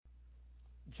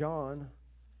John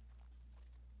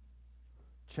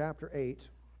chapter 8.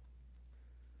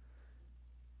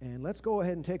 And let's go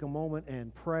ahead and take a moment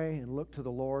and pray and look to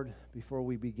the Lord before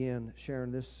we begin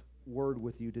sharing this word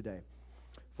with you today.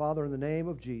 Father, in the name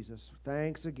of Jesus,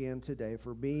 thanks again today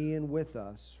for being with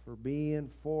us, for being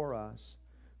for us,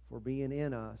 for being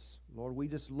in us. Lord, we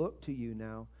just look to you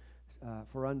now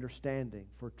for understanding,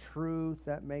 for truth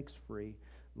that makes free.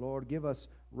 Lord, give us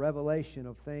revelation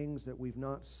of things that we've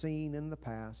not seen in the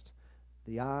past,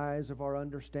 the eyes of our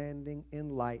understanding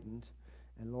enlightened.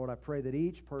 And Lord, I pray that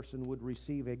each person would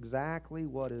receive exactly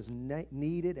what is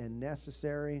needed and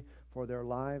necessary for their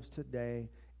lives today,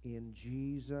 in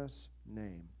Jesus'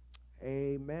 name.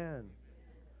 Amen.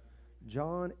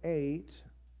 John 8,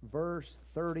 verse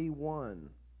 31.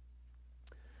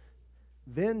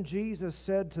 Then Jesus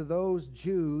said to those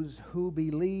Jews who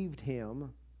believed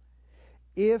him,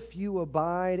 "If you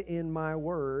abide in my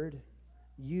word,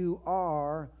 you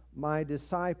are my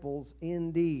disciples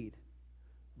indeed."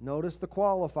 Notice the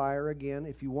qualifier again.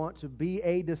 If you want to be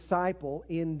a disciple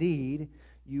indeed,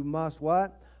 you must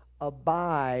what?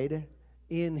 Abide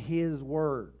in his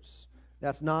words.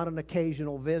 That's not an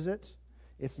occasional visit.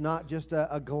 It's not just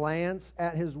a glance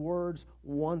at his words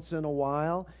once in a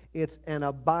while. It's an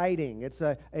abiding. It's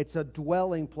a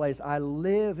dwelling place. I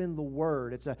live in the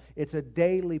Word. It's a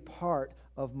daily part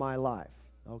of my life.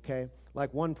 Okay?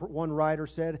 Like one writer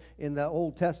said in the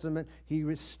Old Testament, he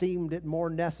esteemed it more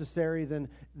necessary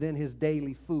than his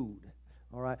daily food.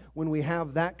 All right? When we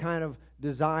have that kind of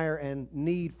desire and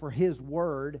need for his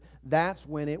Word, that's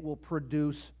when it will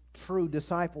produce true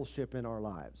discipleship in our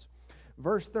lives.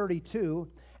 Verse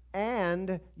 32,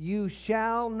 "And you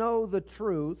shall know the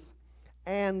truth,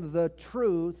 and the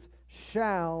truth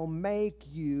shall make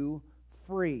you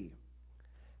free."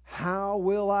 How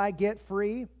will I get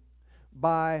free?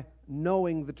 By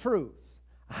knowing the truth.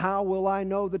 How will I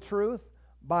know the truth?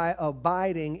 By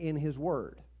abiding in his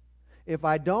word. If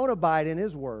I don't abide in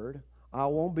his word, I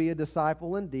won't be a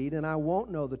disciple indeed, and I won't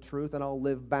know the truth, and I'll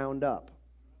live bound up.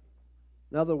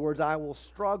 In other words, I will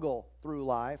struggle through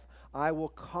life. I will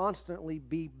constantly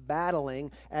be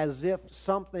battling as if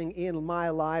something in my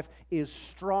life is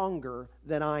stronger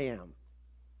than I am.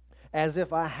 As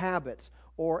if a habit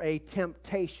or a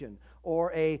temptation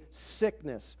or a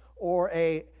sickness or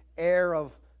an air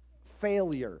of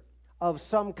failure of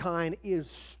some kind is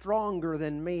stronger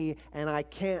than me and I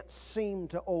can't seem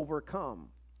to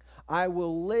overcome. I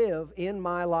will live in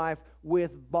my life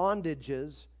with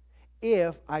bondages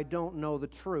if I don't know the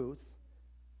truth,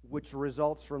 which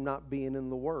results from not being in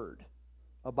the Word,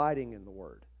 abiding in the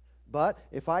Word. But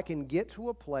if I can get to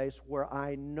a place where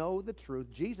I know the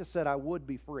truth, Jesus said I would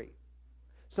be free.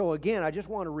 So again, I just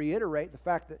want to reiterate the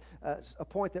fact that a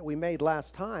point that we made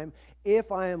last time.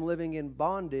 If I am living in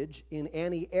bondage in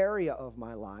any area of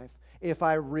my life, if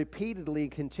I repeatedly,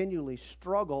 continually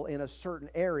struggle in a certain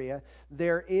area,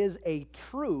 there is a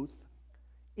truth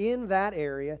in that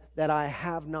area that I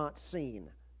have not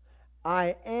seen.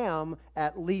 I am,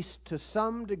 at least to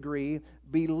some degree,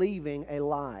 believing a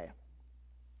lie.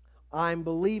 I'm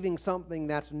believing something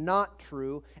that's not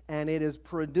true, and it is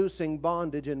producing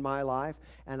bondage in my life.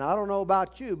 And I don't know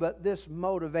about you, but this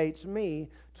motivates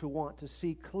me to want to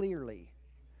see clearly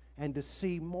and to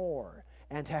see more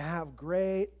and to have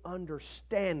great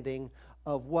understanding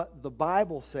of what the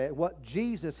Bible says, what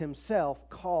Jesus himself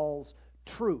calls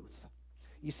truth.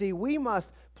 You see, we must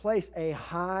place a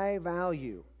high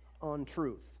value on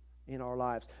truth in our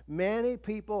lives. Many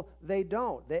people, they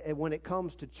don't. When it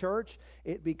comes to church,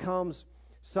 it becomes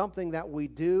something that we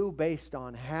do based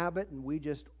on habit, and we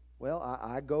just,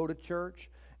 I go to church,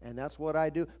 and that's what I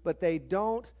do. But they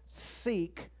don't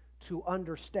seek to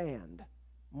understand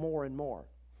more and more.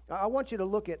 I want you to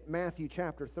look at Matthew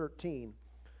chapter 13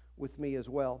 with me as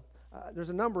well. There's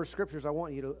a number of scriptures I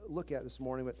want you to look at this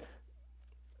morning, but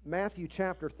Matthew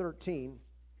chapter 13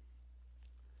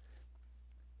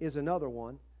 is another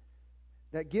one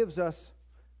that gives us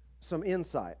some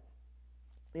insight.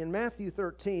 In Matthew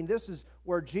 13, this is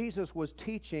where Jesus was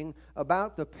teaching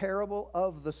about the parable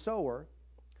of the sower,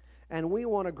 and we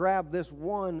want to grab this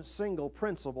one single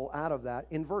principle out of that.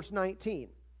 In verse 19,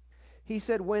 he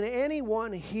said, "When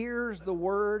anyone hears the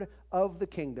word of the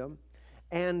kingdom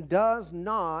and does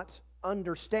not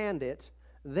understand it,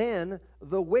 then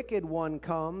the wicked one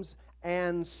comes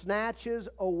and snatches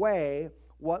away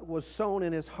what was sown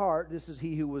in his heart." This is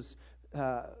he who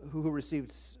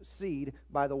received seed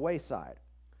by the wayside.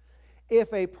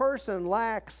 If a person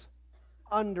lacks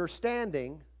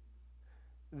understanding,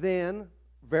 then,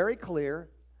 very clear,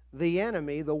 the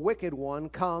enemy, the wicked one,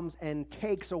 comes and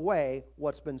takes away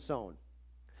what's been sown.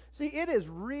 See, it is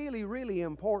really, really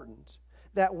important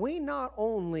that we not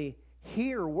only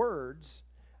hear words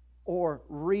or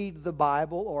read the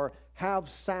Bible or have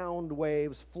sound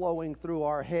waves flowing through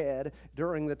our head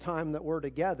during the time that we're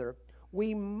together,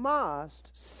 we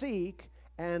must seek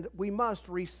and we must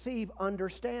receive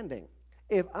understanding.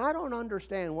 If I don't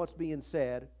understand what's being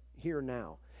said here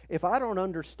now, if I don't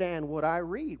understand what I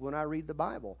read when I read the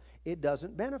Bible, it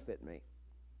doesn't benefit me.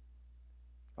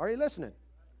 Are you listening?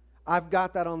 I've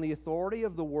got that on the authority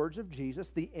of the words of Jesus.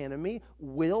 The enemy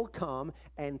will come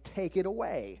and take it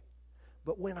away.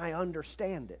 But when I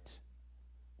understand it,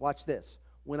 watch this,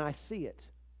 when I see it,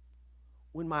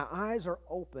 when my eyes are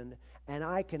opened and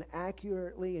I can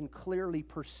accurately and clearly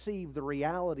perceive the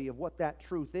reality of what that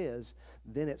truth is,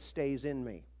 then it stays in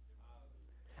me.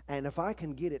 And if I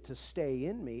can get it to stay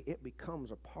in me, it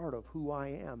becomes a part of who I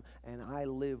am, and I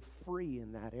live free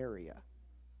in that area.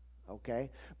 Okay?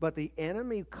 But the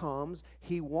enemy comes,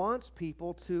 he wants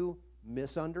people to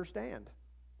misunderstand.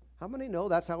 How many know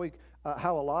that's how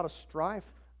a lot of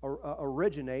strife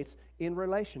originates in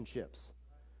relationships?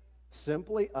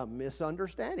 Simply a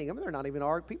misunderstanding. I mean, they're not even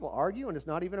people argue, and it's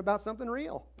not even about something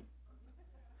real.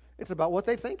 It's about what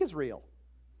they think is real.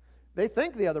 They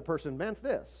think the other person meant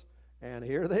this, and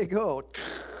here they go.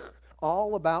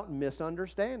 All about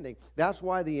misunderstanding. That's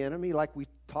why the enemy, like we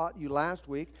taught you last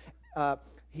week,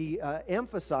 he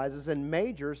emphasizes and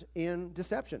majors in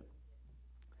deception.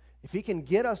 If he can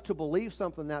get us to believe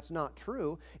something that's not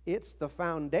true, it's the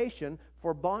foundation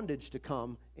for bondage to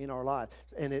come in our lives.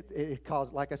 And it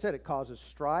causes, like I said, it causes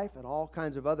strife and all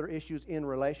kinds of other issues in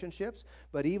relationships.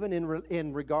 But even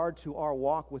in regard to our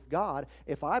walk with God,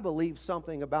 if I believe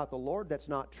something about the Lord that's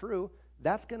not true,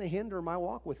 that's going to hinder my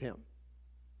walk with Him.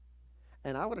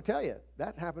 And I want to tell you,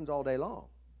 that happens all day long.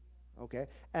 Okay?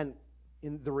 And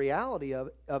in the reality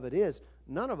of it is,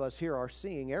 none of us here are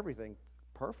seeing everything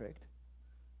perfect.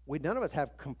 None of us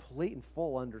have complete and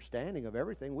full understanding of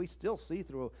everything. We still see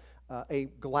through a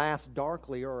glass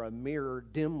darkly or a mirror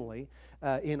dimly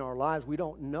in our lives. We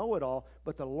don't know it all,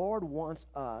 but the Lord wants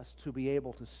us to be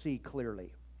able to see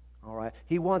clearly. All right?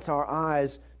 He wants our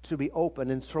eyes to be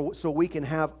open, and so we can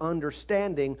have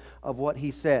understanding of what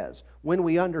He says. When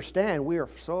we understand, we are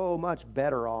so much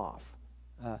better off.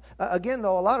 Again,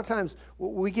 though, a lot of times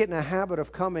we get in a habit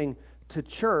of coming to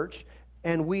church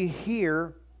and we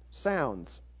hear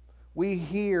sounds. We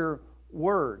hear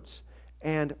words.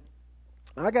 And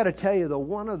I got to tell you, though,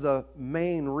 one of the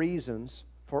main reasons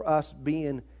for us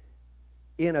being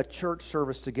in a church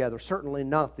service together, certainly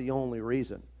not the only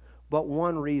reason, but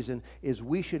one reason is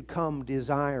we should come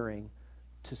desiring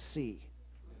to see.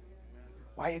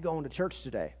 Why are you going to church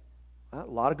today? A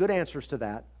lot of good answers to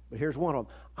that, but here's one of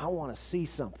them. I want to see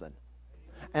something.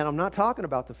 And I'm not talking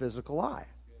about the physical eye.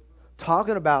 I'm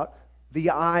talking about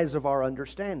the eyes of our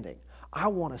understanding. I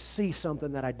want to see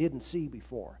something that I didn't see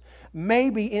before.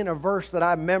 Maybe in a verse that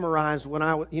I memorized when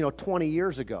I was, 20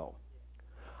 years ago.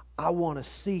 I want to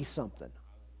see something.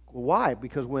 Why?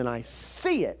 Because when I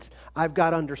see it, I've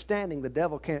got understanding. The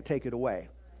devil can't take it away.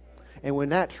 And when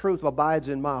that truth abides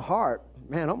in my heart,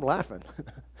 man, I'm laughing.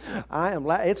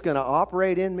 It's going to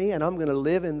operate in me, and I'm going to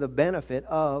live in the benefit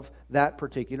of that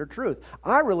particular truth.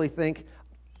 I really think,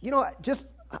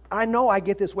 I know I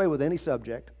get this way with any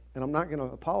subject, and I'm not going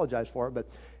to apologize for it, but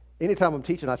anytime I'm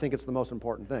teaching, I think it's the most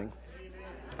important thing.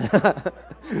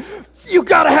 You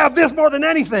got to have this more than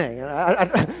anything.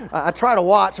 I try to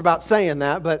watch about saying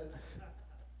that, but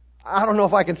I don't know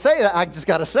if I can say that. I just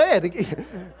got to say it.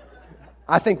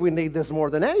 I think we need this more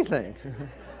than anything.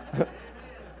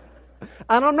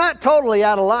 And I'm not totally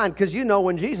out of line, because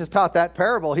when Jesus taught that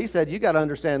parable, He said, you got to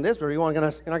understand this, or you're not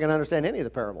going to understand any of the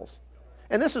parables.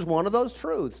 And this is one of those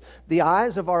truths. The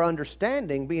eyes of our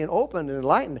understanding being opened and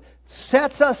enlightened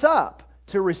sets us up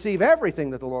to receive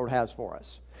everything that the Lord has for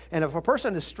us. And if a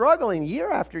person is struggling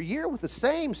year after year with the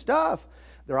same stuff,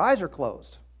 their eyes are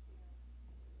closed.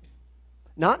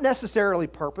 Not necessarily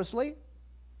purposely.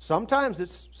 Sometimes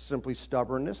it's simply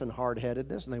stubbornness and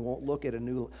hard-headedness, and they won't look at a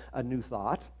new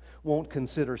thought, won't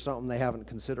consider something they haven't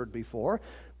considered before.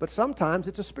 But sometimes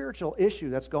it's a spiritual issue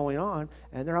that's going on,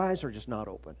 and their eyes are just not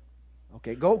open.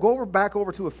 Okay, go back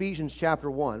over to Ephesians chapter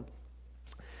 1,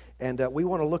 and we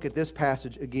want to look at this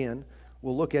passage again.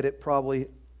 We'll look at it probably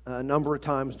a number of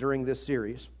times during this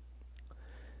series.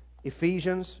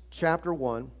 Ephesians chapter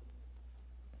 1,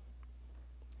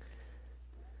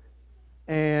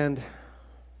 and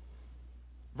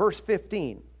verse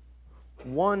 15,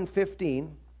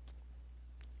 1:15,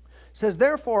 says,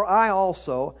 "Therefore I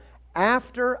also,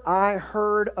 after I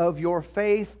heard of your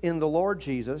faith in the Lord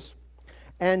Jesus,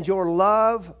 and your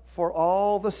love for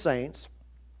all the saints,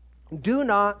 do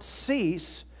not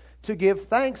cease to give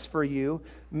thanks for you,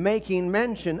 making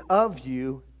mention of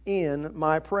you in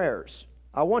my prayers.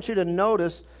 I want you to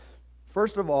notice,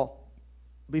 first of all,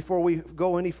 before we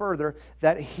go any further,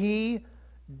 that he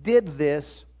did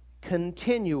this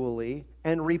continually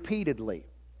and repeatedly.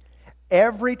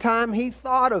 Every time he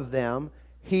thought of them,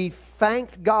 he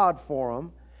thanked God for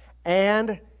them,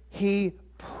 and he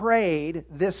prayed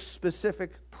this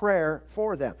specific prayer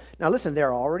for them. Now listen,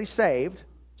 they're already saved,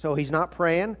 so he's not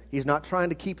praying. He's not trying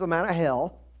to keep them out of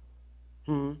hell.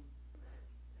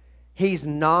 He's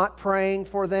not praying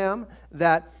for them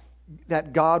that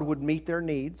God would meet their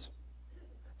needs,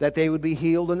 that they would be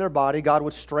healed in their body, God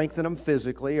would strengthen them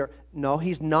physically. No,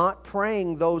 he's not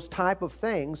praying those type of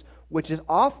things, which is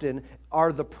often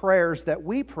are the prayers that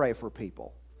we pray for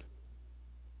people.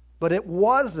 But it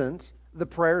wasn't the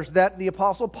prayers that the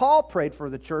Apostle Paul prayed for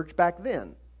the church back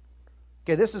then.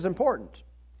 Okay, this is important.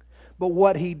 But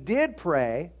what he did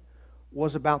pray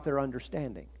was about their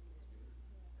understanding.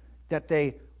 That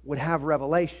they would have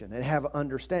revelation and have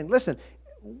understanding. Listen,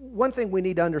 one thing we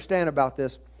need to understand about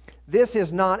this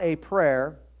is not a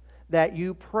prayer that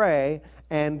you pray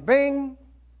and bing,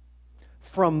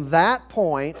 from that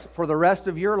point for the rest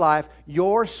of your life,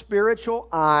 your spiritual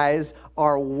eyes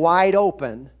are wide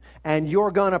open and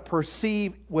you're going to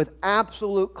perceive with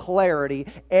absolute clarity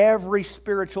every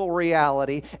spiritual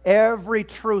reality, every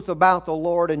truth about the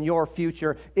Lord and your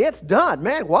future. It's done.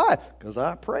 Man, why? Because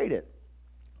I prayed it.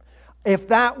 If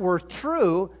that were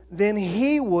true, then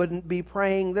he wouldn't be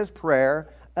praying this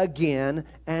prayer again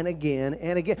and again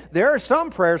and again. There are some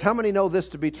prayers, how many know this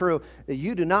to be true, that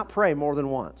you do not pray more than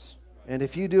once? And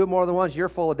if you do it more than once, you're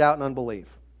full of doubt and unbelief.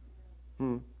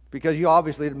 Because you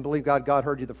obviously didn't believe God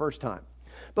heard you the first time.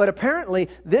 But apparently,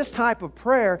 this type of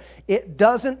prayer, it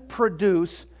doesn't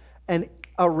produce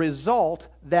a result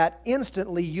that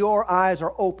instantly your eyes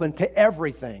are open to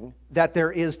everything that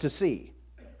there is to see.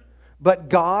 But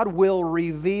God will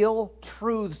reveal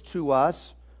truths to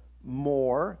us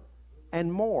more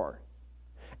and more.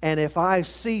 And if I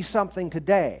see something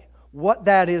today, what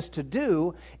that is to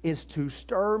do is to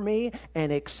stir me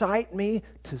and excite me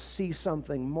to see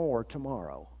something more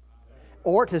tomorrow.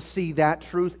 Or to see that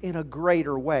truth in a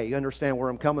greater way. You understand where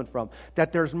I'm coming from?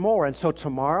 That there's more. And so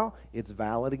tomorrow, it's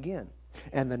valid again.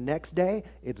 And the next day,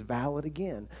 it's valid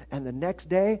again. And the next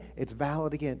day, it's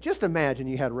valid again. Just imagine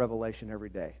you had revelation every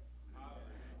day.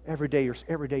 Every day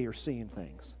you're seeing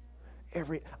things.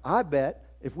 I bet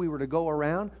if we were to go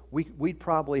around, we'd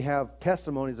probably have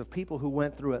testimonies of people who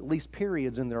went through at least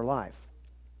periods in their life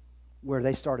where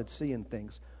they started seeing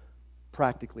things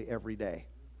practically every day.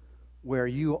 Where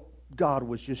God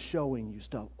was just showing you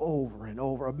stuff over and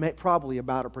over, probably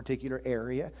about a particular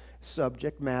area,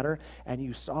 subject matter, and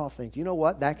you saw things. You know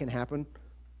what? That can happen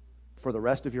for the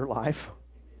rest of your life.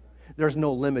 There's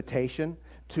no limitation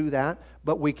to that,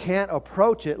 but we can't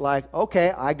approach it like,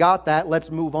 okay, I got that, let's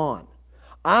move on.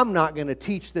 I'm not going to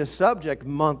teach this subject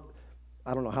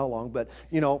I don't know how long, but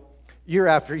year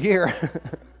after year.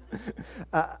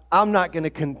 I'm not going to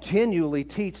continually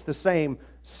teach the same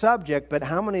subject, but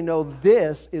how many know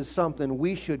this is something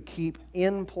we should keep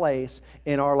in place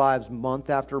in our lives month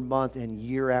after month and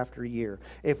year after year?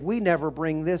 If we never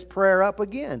bring this prayer up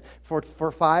again for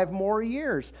 5 more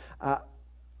years,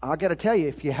 I've got to tell you,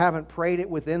 if you haven't prayed it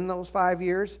within those 5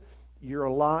 years, you're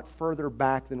a lot further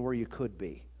back than where you could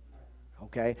be.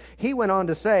 Okay? He went on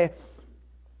to say,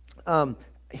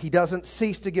 he doesn't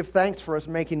cease to give thanks for us,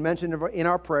 making mention of in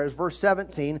our prayers, verse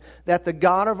 17, that the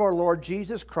God of our Lord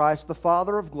Jesus Christ, the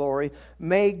Father of glory,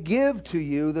 may give to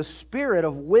you the spirit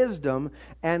of wisdom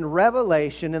and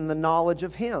revelation in the knowledge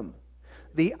of Him,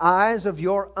 the eyes of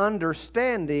your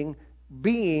understanding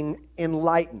being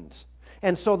enlightened.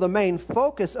 And so the main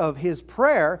focus of his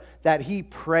prayer that he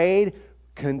prayed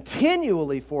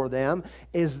continually for them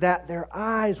is that their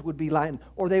eyes would be lightened,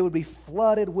 or they would be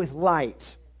flooded with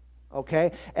light.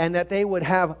 Okay? And that they would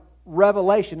have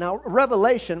revelation. Now,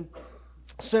 revelation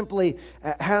simply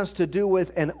has to do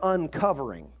with an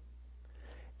uncovering.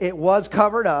 It was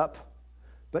covered up,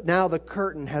 but now the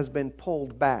curtain has been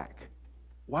pulled back.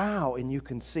 Wow, and you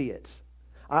can see it.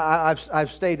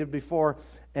 I've stated before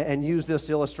and used this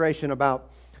illustration about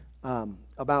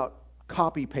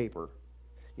copy paper.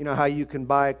 You know how you can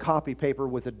buy copy paper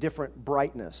with a different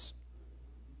brightness.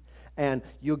 And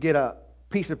you'll get a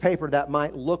piece of paper that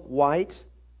might look white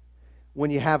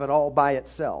when you have it all by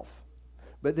itself.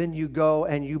 But then you go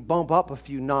and you bump up a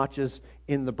few notches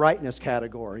in the brightness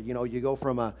category. You know, you go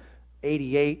from a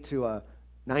 88 to a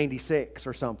 96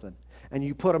 or something. And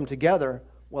you put them together,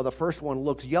 well, the first one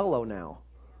looks yellow now.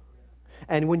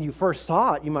 And when you first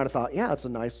saw it, you might have thought, yeah, it's a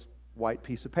nice white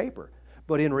piece of paper.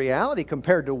 But in reality,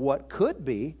 compared to what could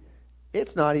be,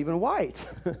 it's not even white.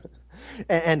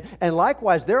 and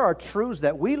likewise, there are truths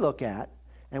that we look at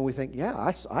and we think,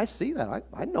 yeah, I see that.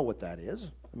 I know what that is.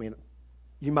 I mean,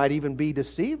 you might even be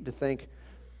deceived to think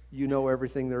you know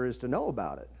everything there is to know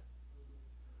about it.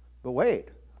 But wait,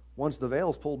 once the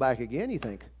veil's pulled back again, you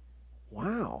think,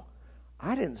 wow,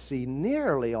 I didn't see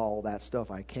nearly all that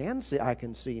stuff I can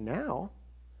see now.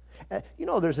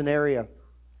 There's an area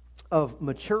of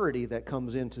maturity that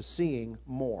comes into seeing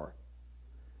more.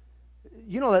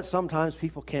 You know that sometimes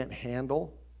people can't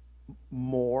handle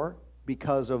more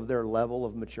because of their level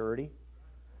of maturity?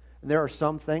 There are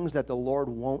some things that the Lord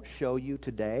won't show you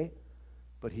today,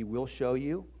 but He will show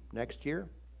you next year,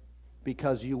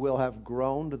 because you will have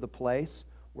grown to the place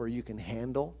where you can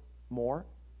handle more.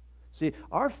 See,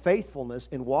 our faithfulness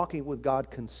in walking with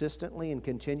God consistently and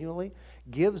continually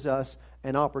gives us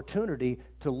an opportunity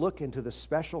to look into the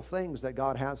special things that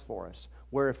God has for us,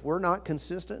 where if we're not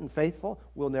consistent and faithful,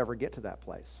 we'll never get to that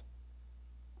place.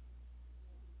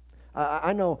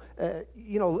 I know,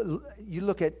 you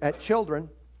look at children.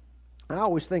 I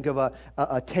always think of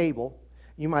a table.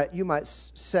 You might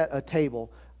set a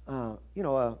table,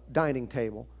 a dining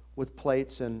table with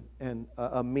plates and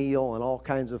a meal and all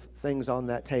kinds of things on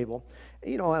that table.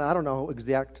 And I don't know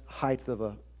exact height of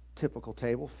a typical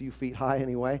table, a few feet high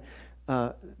anyway,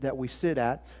 that we sit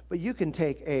at. But you can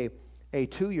take a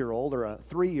 2-year-old or a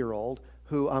 3-year-old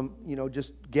who I'm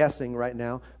just guessing right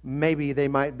now, maybe they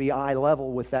might be eye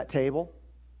level with that table,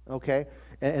 okay?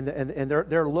 And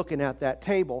they're looking at that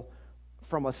table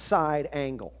from a side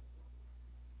angle.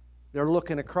 They're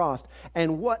looking across.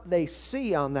 And what they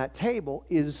see on that table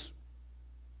is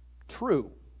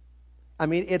true. I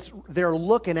mean, they're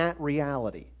looking at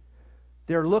reality.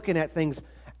 They're looking at things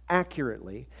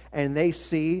accurately, and they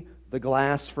see the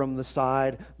glass from the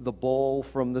side, the bowl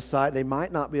from the side. They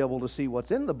might not be able to see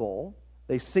what's in the bowl.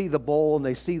 They see the bowl and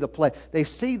they see the plate. They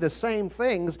see the same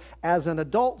things as an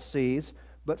adult sees,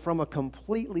 but from a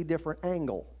completely different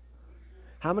angle.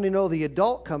 How many know the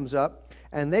adult comes up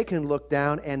and they can look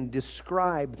down and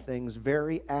describe things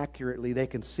very accurately? They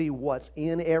can see what's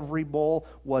in every bowl,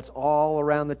 what's all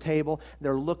around the table.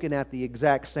 They're looking at the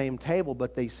exact same table,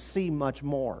 but they see much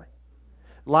more.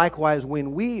 Likewise,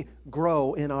 when we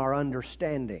grow in our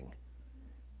understanding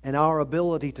and our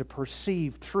ability to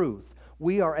perceive truth,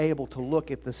 we are able to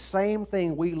look at the same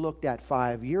thing we looked at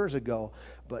 5 years ago,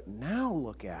 but now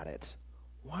look at it.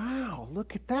 Wow,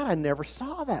 look at that. I never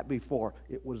saw that before.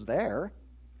 It was there.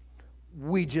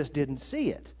 We just didn't see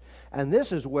it. And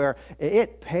this is where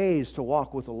it pays to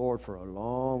walk with the Lord for a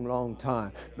long, long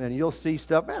time. Man, you'll see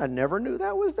stuff, man, I never knew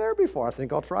that was there before. I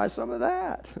think I'll try some of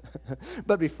that.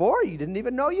 But before, you didn't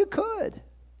even know you could.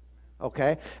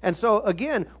 Okay? And so,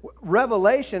 again,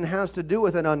 revelation has to do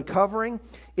with an uncovering.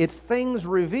 It's things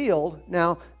revealed,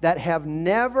 now, that have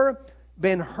never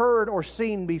been heard or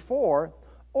seen before,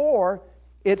 or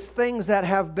it's things that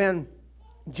have been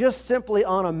just simply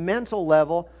on a mental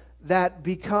level that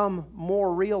become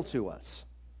more real to us.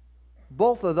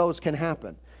 Both of those can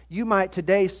happen. You might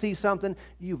today see something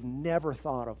you've never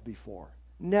thought of before,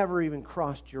 never even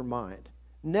crossed your mind,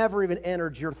 never even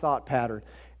entered your thought pattern.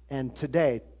 And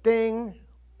today, ding,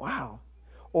 wow.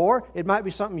 Or it might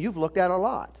be something you've looked at a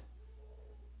lot,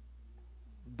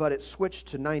 but it switched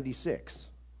to 96.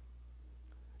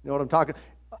 You know what I'm talking?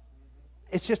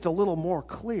 It's just a little more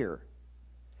clear.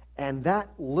 And that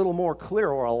little more clear,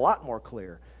 or a lot more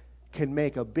clear, can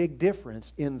make a big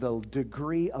difference in the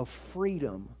degree of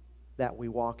freedom that we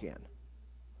walk in.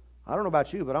 I don't know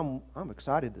about you, but I'm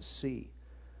excited to see.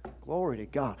 Glory to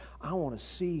God. I want to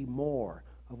see more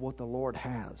of what the Lord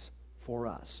has for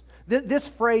us. This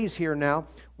phrase here now,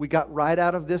 we got right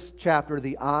out of this chapter,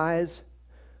 the eyes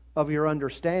of your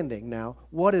understanding. Now,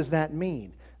 what does that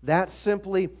mean? That's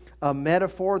simply a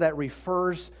metaphor that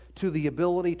refers to the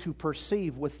ability to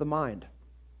perceive with the mind.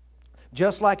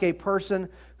 Just like a person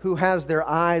who has their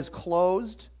eyes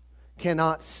closed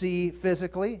cannot see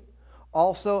physically,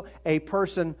 also a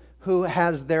person who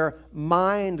has their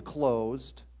mind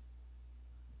closed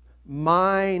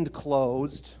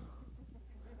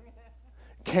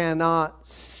cannot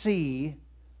see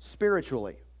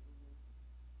spiritually.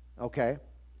 Okay?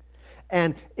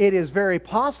 And it is very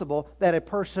possible that a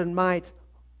person might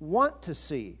want to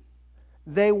see.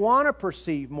 They want to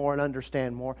perceive more and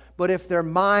understand more, but if their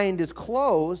mind is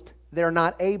closed, they're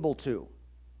not able to.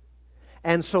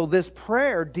 And so this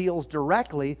prayer deals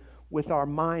directly with our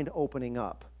mind opening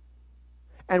up.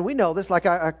 And we know this, like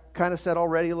I kind of said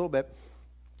already a little bit.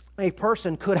 A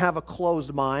person could have a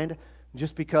closed mind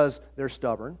just because they're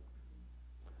stubborn.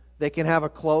 They can have a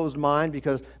closed mind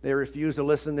because they refuse to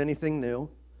listen to anything new.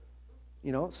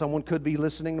 You know, someone could be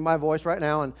listening to my voice right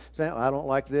now and saying, I don't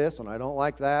like this, and I don't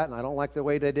like that, and I don't like the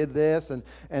way they did this, and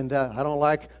I don't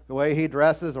like the way he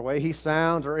dresses, or the way he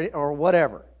sounds, or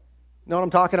whatever. You know what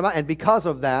I'm talking about? And because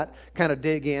of that, kind of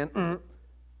dig in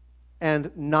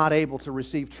and not able to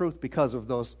receive truth because of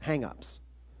those hang-ups,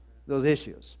 those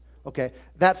issues. Okay,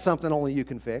 that's something only you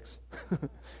can fix.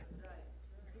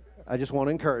 I just want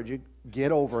to encourage you,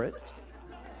 get over it.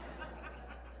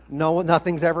 No,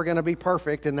 nothing's ever going to be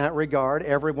perfect in that regard.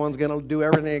 Everyone's going to do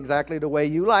everything exactly the way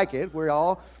you like it. We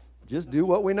all just do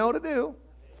what we know to do.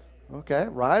 Okay,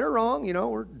 right or wrong, you know,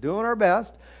 we're doing our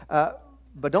best.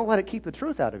 But don't let it keep the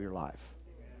truth out of your life.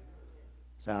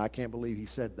 Say, I can't believe he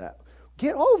said that.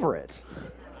 Get over it.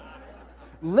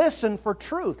 Listen for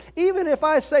truth. Even if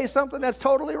I say something that's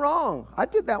totally wrong. I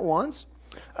did that once.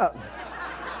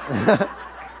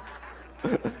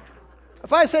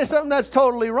 If I say something that's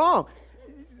totally wrong,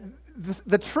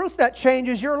 the truth that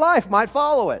changes your life might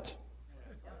follow it.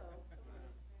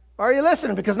 Are you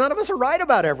listening? Because none of us are right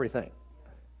about everything.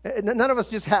 None of us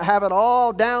just have it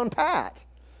all down pat.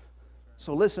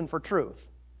 So listen for truth.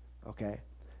 Okay?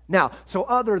 Now, so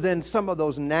other than some of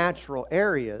those natural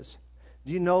areas,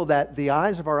 do you know that the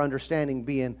eyes of our understanding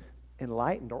being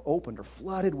enlightened or opened or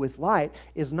flooded with light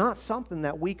is not something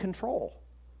that we control?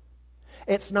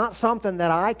 It's not something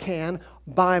that I can,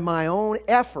 by my own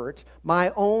effort,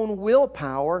 my own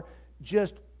willpower,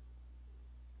 just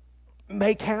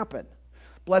make happen.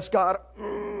 Bless God,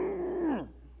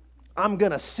 I'm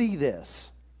going to see this.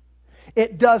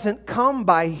 It doesn't come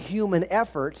by human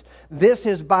effort. This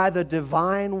is by the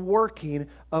divine working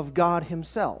of God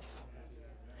Himself.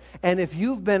 And if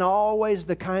you've been always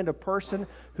the kind of person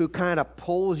who kind of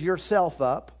pulls yourself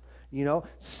up, you know,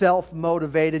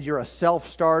 self-motivated, you're a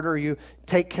self-starter, you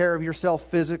take care of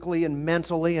yourself physically and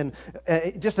mentally, and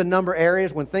just a number of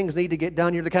areas when things need to get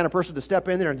done, you're the kind of person to step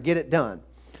in there and get it done.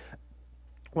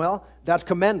 Well, that's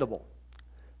commendable.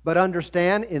 But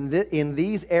understand, in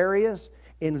these areas,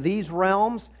 in these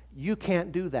realms, you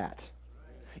can't do that.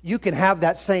 You can have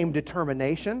that same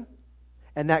determination,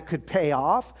 and that could pay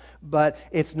off, but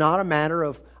it's not a matter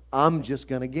of, I'm just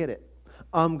going to get it.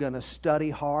 I'm going to study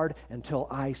hard until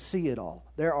I see it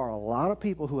all. There are a lot of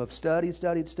people who have studied,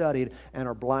 and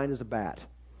are blind as a bat.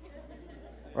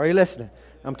 Are you listening?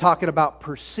 I'm talking about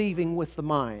perceiving with the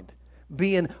mind,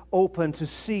 being open to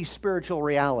see spiritual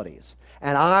realities.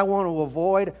 And I want to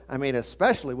avoid,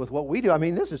 especially with what we do.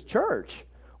 This is church.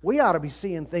 We ought to be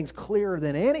seeing things clearer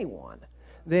than anyone,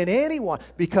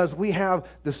 because we have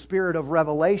the spirit of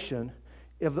revelation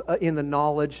in the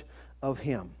knowledge of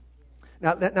Him.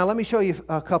 Now let me show you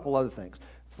a couple other things.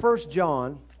 1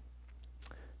 John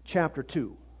chapter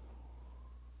 2.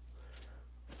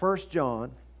 1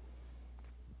 John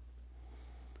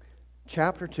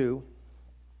chapter 2.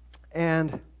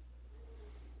 And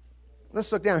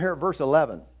let's look down here at verse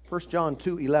 11. 1 John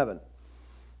 2:11.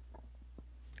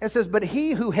 It says, "But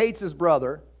he who hates his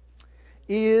brother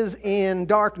is in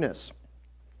darkness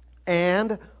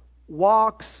and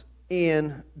walks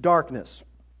in darkness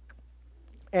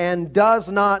and does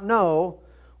not know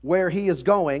where he is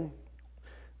going,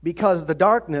 because the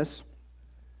darkness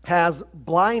has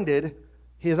blinded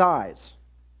his eyes."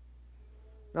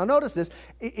 Now notice this.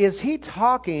 Is he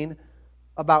talking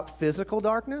about physical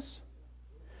darkness?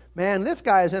 Man, this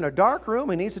guy is in a dark room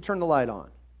and needs to turn the light on.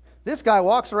 This guy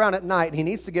walks around at night and he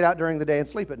needs to get out during the day and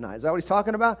sleep at night. Is that what he's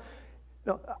talking about?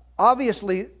 No,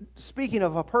 obviously, speaking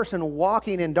of a person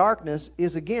walking in darkness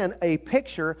is again a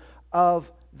picture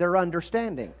of their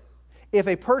understanding. If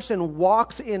a person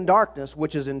walks in darkness,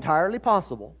 which is entirely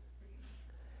possible,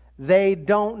 they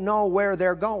don't know where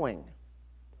they're going.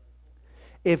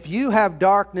 If you have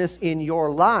darkness in your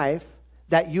life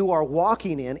that you are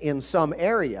walking in some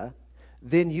area,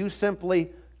 then you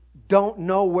simply don't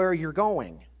know where you're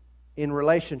going in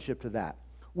relationship to that.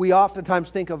 We oftentimes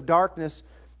think of darkness,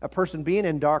 a person being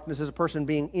in darkness, as a person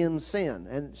being in sin,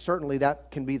 and certainly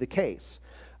that can be the case.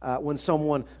 When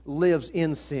someone lives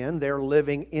in sin, they're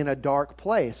living in a dark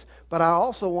place. But I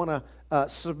also want to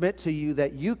submit to you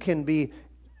that you can be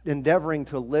endeavoring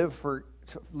to live for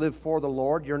the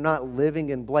Lord. You're not living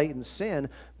in blatant sin,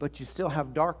 but you still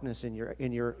have darkness in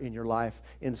your life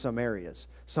in some areas.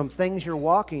 Some things you're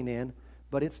walking in,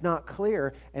 but it's not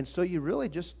clear, and so you really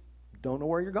just don't know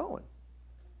where you're going.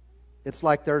 It's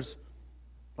like you're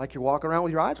walking around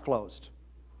with your eyes closed.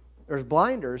 There's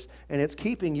blinders, and it's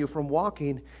keeping you from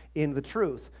walking in the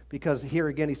truth, because here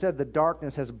again he said the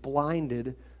darkness has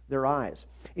blinded their eyes.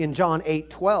 In John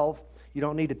 8:12, you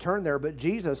don't need to turn there, but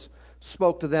Jesus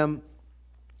spoke to them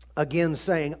again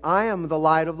saying, "I am the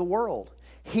light of the world.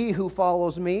 He who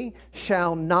follows me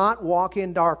shall not walk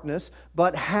in darkness,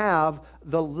 but have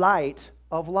the light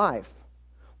of life.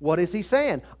 What is he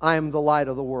saying? I am the light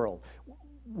of the world.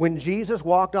 When Jesus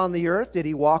walked on the earth, did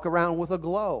he walk around with a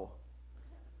glow?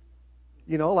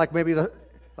 You know, like maybe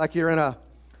like you're in a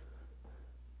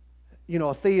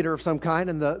theater of some kind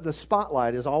and the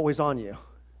spotlight is always on you.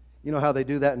 You know how they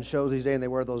do that in shows these days, and they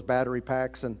wear those battery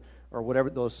packs or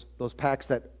whatever, those packs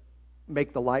that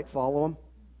make the light follow them.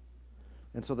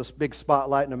 And so this big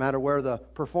spotlight, no matter where the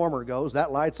performer goes,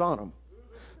 that light's on them.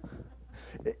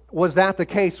 Was that the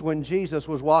case when Jesus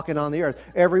was walking on the earth?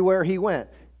 Everywhere he went,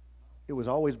 it was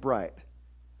always bright.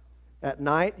 At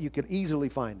night, you could easily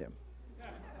find him.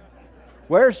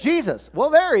 Where's Jesus? Well,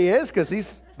 there he is, because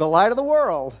he's the light of the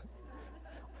world.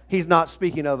 He's not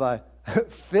speaking of a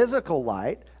physical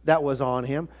light that was on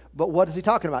him, but what is he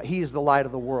talking about? He is the light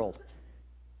of the world.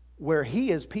 Where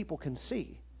he is, people can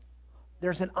see.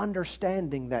 There's an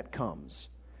understanding that comes.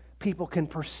 People can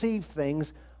perceive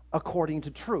things according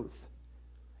to truth.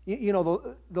 You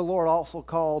know, the Lord also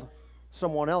called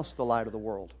someone else the light of the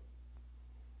world.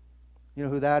 You know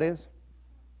who that is?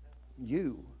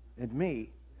 You and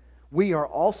me. We are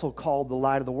also called the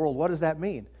light of the world. What does that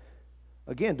mean?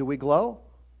 Again, do we glow?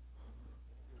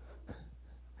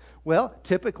 Well,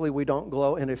 typically we don't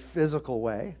glow in a physical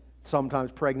way.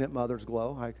 Sometimes pregnant mothers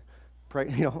glow.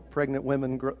 Pregnant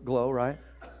women glow, right?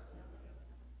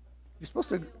 You're supposed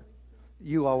to...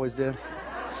 You always did.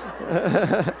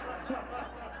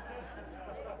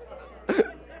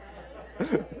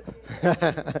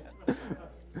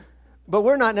 But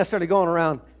we're not necessarily going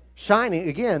around shining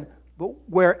again, but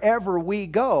wherever we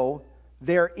go,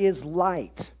 there is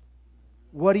light.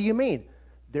 What do you mean?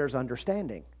 There's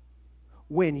understanding.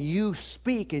 When you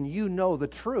speak and you know the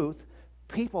truth,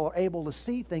 people are able to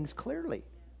see things clearly.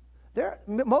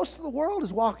 Most of the world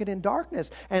is walking in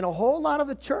darkness, and a whole lot of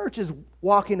the church is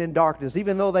walking in darkness.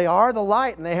 Even though they are the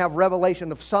light and they have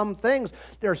revelation of some things,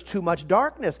 there's too much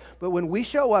darkness. But when we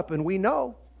show up and we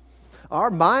know,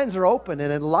 our minds are open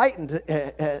and enlightened,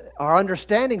 our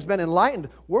understanding's been enlightened,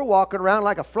 we're walking around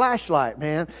like a flashlight,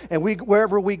 man. And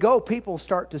wherever we go, people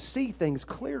start to see things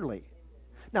clearly.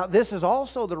 Now, this is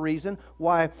also the reason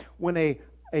why when a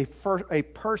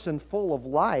person full of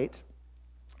light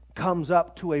comes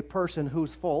up to a person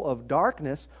who's full of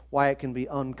darkness, why it can be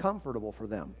uncomfortable for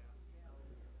them.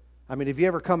 I mean, have you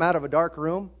ever come out of a dark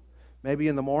room, maybe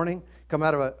in the morning, come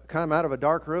out of a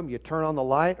dark room, you turn on the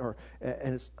light,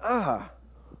 and it's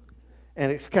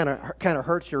and it's kind of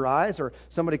hurts your eyes, or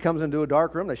somebody comes into a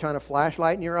dark room, they shine a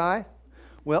flashlight in your eye.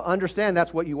 Well, understand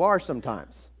that's what you are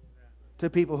sometimes to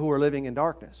people who are living in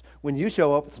darkness. When you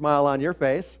show up with a smile on your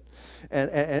face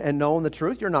and knowing the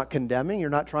truth, you're not condemning, you're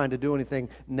not trying to do anything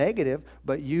negative,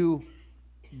 but you,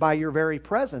 by your very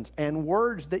presence and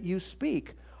words that you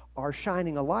speak, are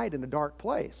shining a light in a dark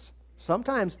place.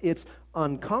 Sometimes it's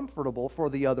uncomfortable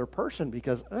for the other person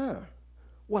because,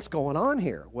 what's going on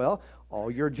here? Well,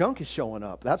 all your junk is showing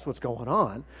up. That's what's going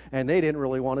on, and they didn't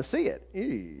really want to see it.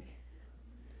 Eee.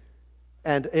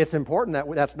 And it's important that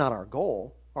that's not our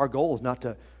goal. Our goal is not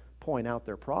to point out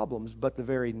their problems, but the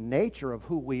very nature of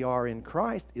who we are in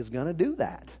Christ is going to do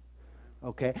that.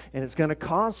 Okay? And it's going to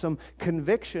cause some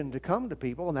conviction to come to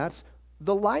people, and that's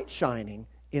the light shining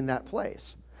in that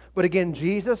place. But again,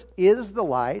 Jesus is the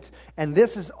light, and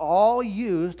this is all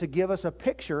used to give us a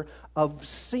picture of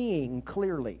seeing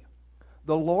clearly.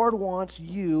 The Lord wants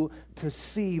you to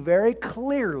see very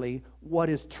clearly what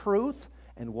is truth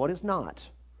and what is not.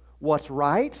 What's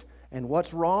right and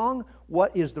what's wrong,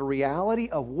 what is the reality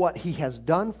of what He has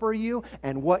done for you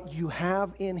and what you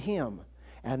have in Him.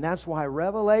 And that's why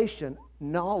revelation,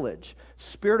 knowledge,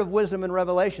 spirit of wisdom and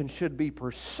revelation should be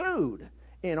pursued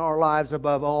in our lives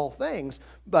above all things.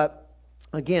 But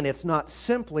again, it's not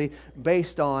simply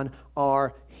based on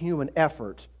our human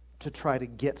effort to try to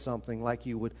get something like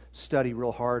you would study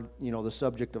real hard, the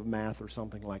subject of math or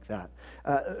something like that.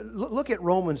 Look at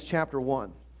Romans chapter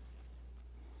 1.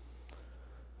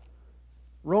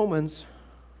 Romans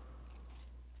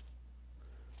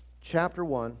chapter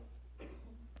 1.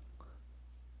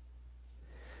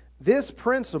 This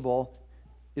principle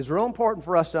is real important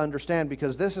for us to understand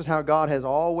because this is how God has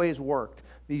always worked.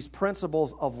 These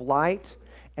principles of light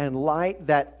and light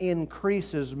that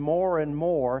increases more and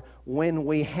more when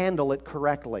we handle it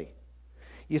correctly.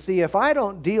 You see, if I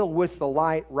don't deal with the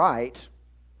light right,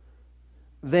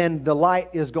 then the light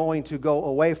is going to go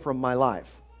away from my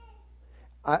life.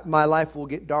 My life will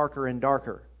get darker and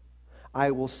darker. I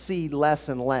will see less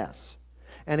and less.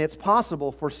 And it's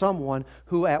possible for someone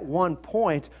who at one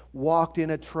point walked in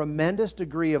a tremendous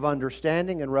degree of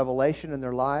understanding and revelation in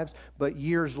their lives, but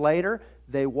years later,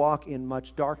 they walk in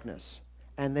much darkness.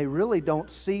 And they really don't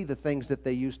see the things that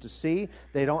they used to see.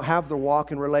 They don't have the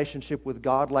walk in relationship with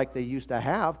God like they used to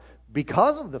have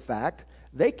because of the fact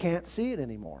they can't see it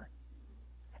anymore.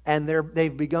 And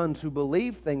they've begun to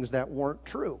believe things that weren't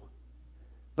true.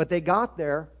 But they got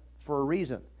there for a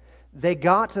reason. They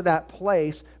got to that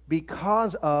place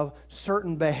because of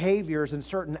certain behaviors and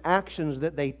certain actions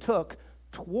that they took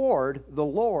toward the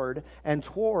Lord and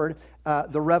toward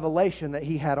the revelation that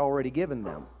He had already given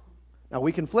them. Now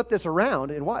we can flip this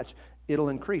around and watch. It'll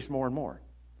increase more and more.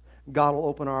 God will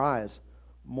open our eyes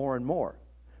more and more.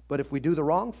 But if we do the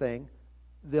wrong thing,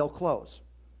 they'll close.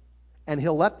 And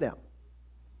He'll let them.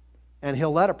 And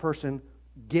He'll let a person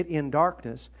get in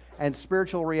darkness. And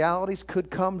spiritual realities could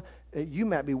come. You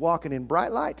might be walking in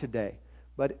bright light today.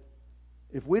 But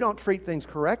if we don't treat things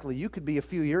correctly, you could be a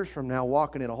few years from now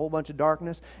walking in a whole bunch of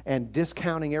darkness and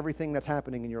discounting everything that's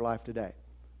happening in your life today.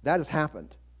 That has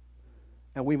happened.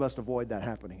 And we must avoid that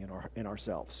happening in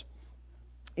ourselves.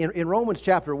 In Romans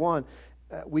chapter 1,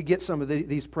 we get some of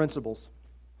these principles.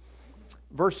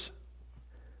 Verse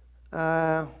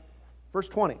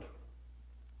 20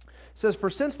 says, "For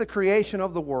since the creation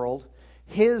of the world,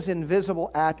 His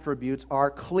invisible attributes are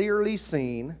clearly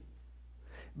seen,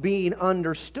 being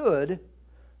understood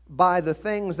by the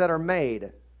things that are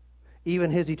made,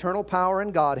 even His eternal power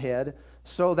and Godhead,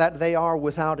 so that they are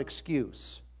without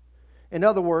excuse." In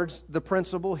other words, the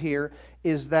principle here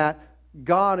is that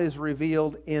God is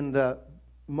revealed in the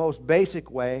most basic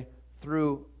way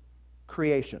through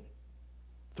creation.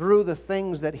 Through the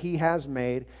things that He has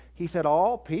made. He said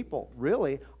all people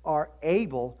really are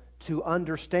able to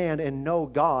understand and know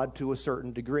God to a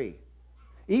certain degree.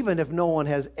 Even if no one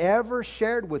has ever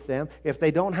shared with them, if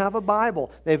they don't have a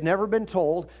Bible, they've never been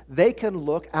told, they can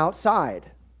look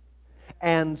outside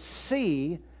and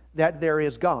see that there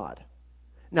is God.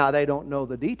 Now, they don't know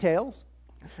the details.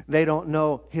 They don't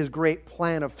know His great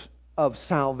plan of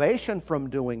salvation from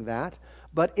doing that.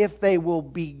 But if they will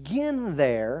begin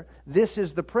there, this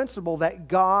is the principle that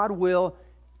God will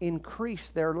increase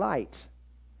their light.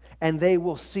 And they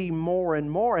will see more and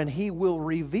more, and He will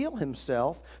reveal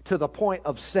Himself to the point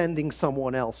of sending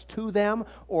someone else to them,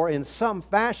 or in some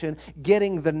fashion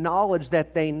getting the knowledge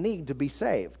that they need to be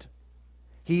saved.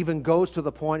 He even goes to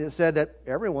the point, it said that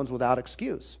everyone's without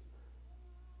excuse.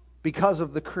 Because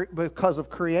of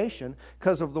creation,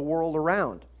 because of the world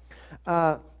around.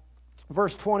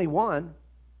 Verse 21,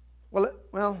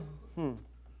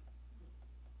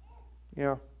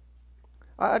 yeah.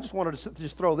 I just wanted to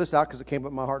just throw this out because it came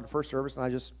up in my heart in the first service and I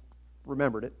just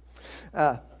remembered it.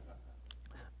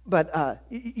 But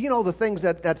you know the things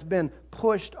that's been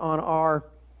pushed on our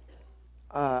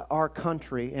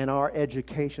country and our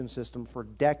education system for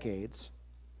decades.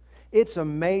 It's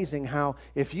amazing how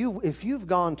if you've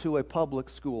gone to a public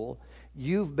school,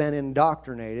 you've been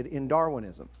indoctrinated in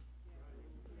Darwinism.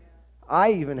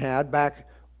 I even had back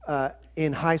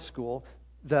in high school,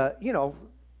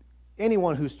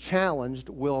 anyone who's challenged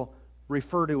will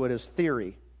refer to it as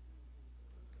theory.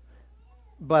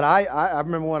 But I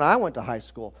remember when I went to high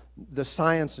school, the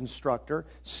science instructor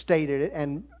stated it,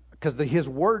 and because his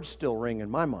words still ring in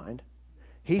my mind,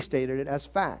 he stated it as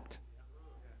fact.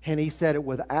 And he said it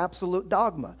with absolute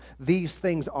dogma. These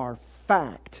things are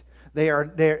fact.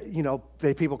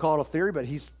 People call it a theory, but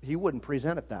he wouldn't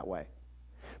present it that way.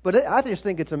 But I just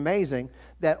think it's amazing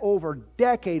that over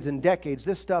decades and decades,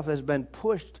 this stuff has been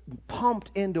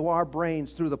pumped into our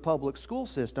brains through the public school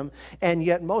system, and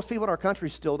yet most people in our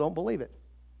country still don't believe it.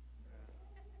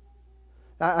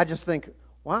 I just think,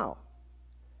 wow.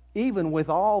 Even with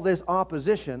all this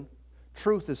opposition,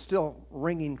 truth is still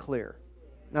ringing clear.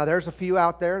 Now, there's a few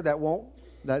out there that won't,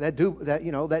 that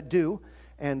do,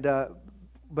 and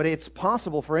but it's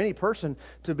possible for any person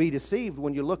to be deceived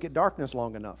when you look at darkness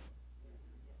long enough.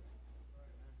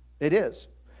 It is,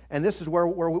 and this is where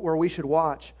we should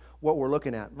watch what we're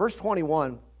looking at. Verse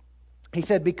 21, he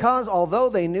said, "Because although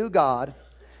they knew God,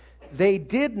 they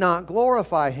did not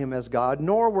glorify Him as God,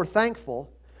 nor were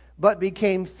thankful, but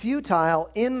became futile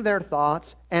in their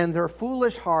thoughts, and their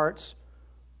foolish hearts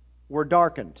were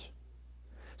darkened."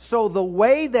 So the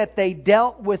way that they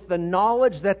dealt with the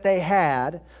knowledge that they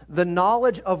had, the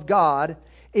knowledge of God,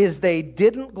 is they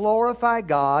didn't glorify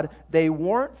God, they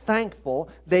weren't thankful,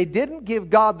 they didn't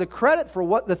give God the credit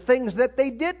for the things that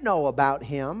they did know about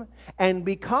Him, and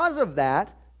because of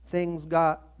that, things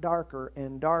got darker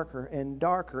and darker and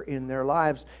darker in their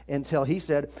lives until He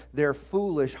said their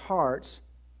foolish hearts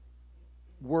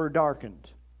were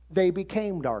darkened. They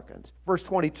became darkened. Verse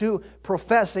 22,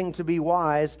 professing to be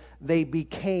wise, they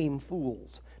became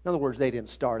fools. In other words, they didn't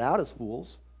start out as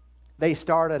fools. They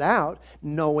started out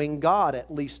knowing God,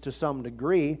 at least to some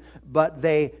degree, but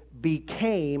they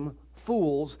became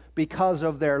fools because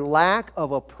of their lack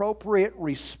of appropriate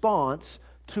response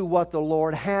to what the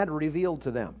Lord had revealed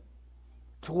to them,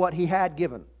 to what He had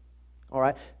given. All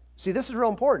right? See, this is real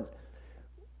important.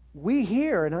 We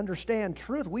hear and understand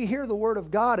truth. We hear the Word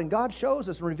of God, and God shows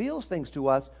us and reveals things to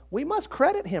us. We must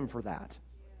credit Him for that.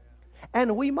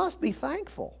 And we must be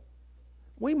thankful.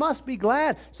 We must be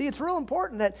glad. See, it's real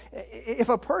important that if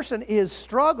a person is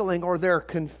struggling or they're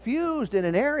confused in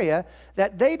an area,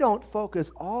 that they don't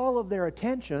focus all of their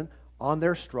attention on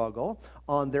their struggle,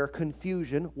 on their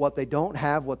confusion, what they don't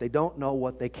have, what they don't know,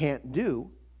 what they can't do,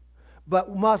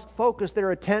 but must focus their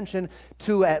attention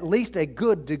to at least a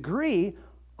good degree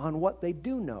on what they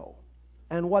do know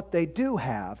and what they do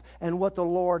have and what the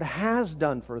Lord has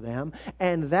done for them.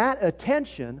 And that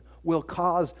attention will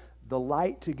cause the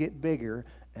light to get bigger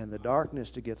and the darkness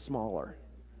to get smaller.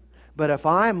 But if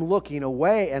I'm looking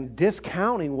away and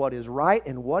discounting what is right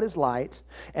and what is light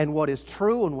and what is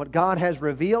true and what God has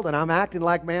revealed, and I'm acting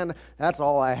like, man, that's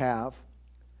all I have,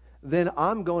 then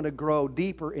I'm going to grow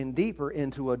deeper and deeper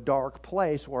into a dark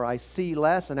place where I see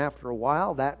less, and after a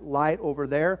while, that light over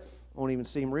there won't even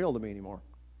seem real to me anymore.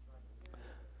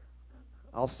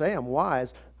 I'll say I'm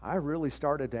wise. I really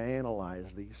started to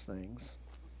analyze these things,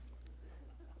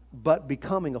 but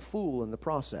becoming a fool in the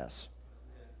process.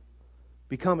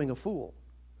 Becoming a fool.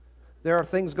 There are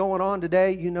things going on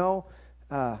today,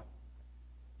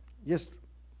 just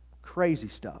crazy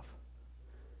stuff.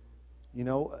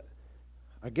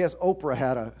 I guess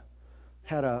Oprah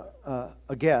had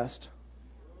a guest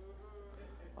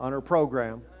on her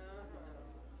program.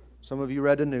 Some of you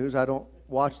read the news. I don't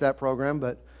watch that program,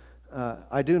 but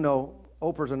I do know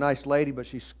Oprah's a nice lady, but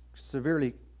she's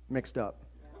severely mixed up.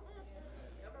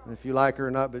 If you like her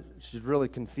or not, but she's really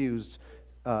confused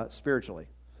spiritually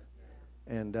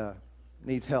and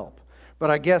needs help.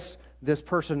 But I guess this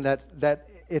person that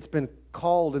it's been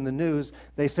called in the news,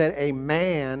 they said a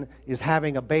man is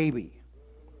having a baby.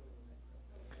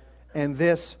 And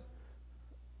this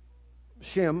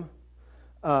shim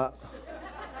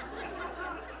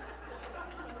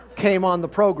came on the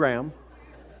program.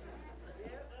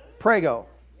 Prego.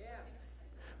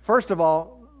 First of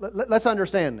all, let's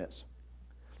understand this.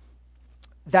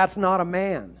 That's not a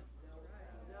man.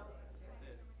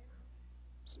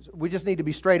 We just need to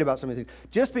be straight about some of these things.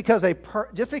 Just because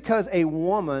a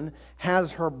woman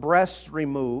has her breasts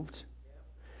removed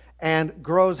and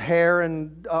grows hair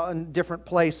in different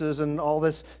places and all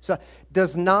this stuff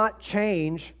does not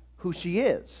change who she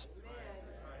is.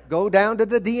 Go down to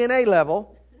the DNA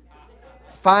level,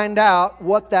 find out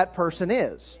what that person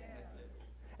is.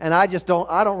 And I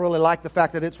don't really like the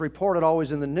fact that it's reported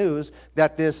always in the news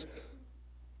that this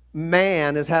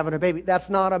man is having a baby. That's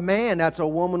not a man. That's a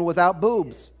woman without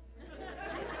boobs.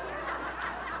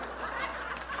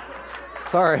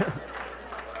 Sorry.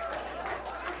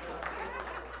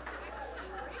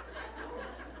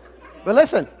 But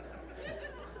listen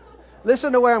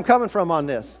to where I'm coming from on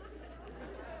this.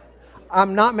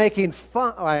 I'm not making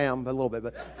fun. I am a little bit,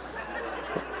 but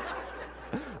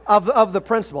of the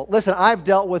principle. Listen, I've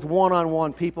dealt with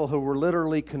one-on-one people who were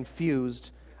literally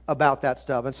confused about that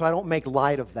stuff, and so I don't make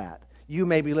light of that. You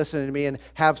may be listening to me and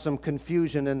have some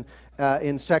confusion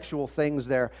in sexual things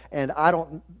there, and I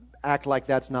don't act like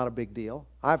that's not a big deal.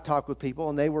 I've talked with people,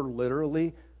 and they were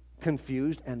literally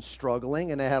confused and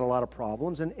struggling, and they had a lot of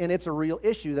problems, and it's a real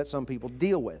issue that some people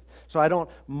deal with. So I don't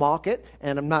mock it,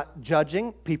 and I'm not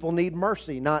judging. People need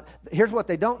mercy. Here's what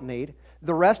they don't need: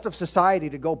 the rest of society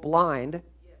to go blind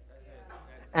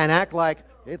and act like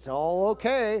it's all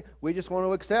okay. We just want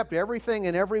to accept everything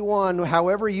and everyone,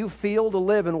 however you feel to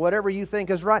live and whatever you think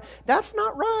is right. That's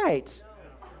not right.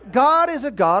 God is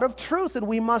a God of truth, and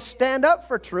we must stand up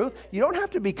for truth. You don't have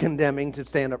to be condemning to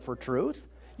stand up for truth.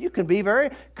 You can be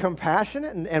very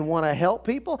compassionate and want to help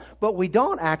people, but we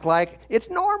don't act like it's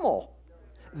normal.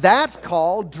 That's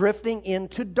called drifting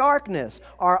into darkness.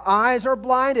 Our eyes are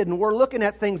blinded, and we're looking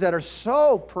at things that are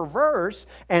so perverse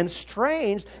and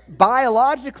strange,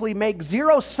 biologically make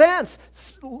zero sense.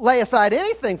 Lay aside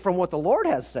anything from what the Lord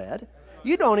has said.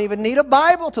 You don't even need a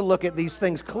Bible to look at these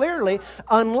things clearly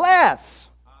unless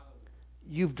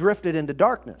you've drifted into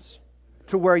darkness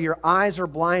to where your eyes are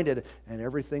blinded and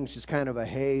everything's just kind of a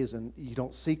haze and you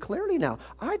don't see clearly now.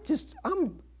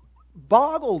 I'm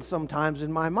boggled sometimes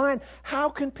in my mind. How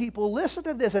can people listen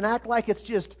to this and act like it's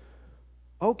just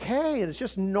okay and it's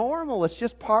just normal? It's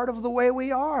just part of the way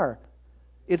we are.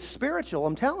 It's spiritual,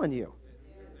 I'm telling you.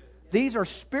 These are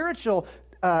spiritual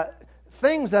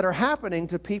things that are happening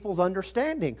to people's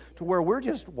understanding, to where we're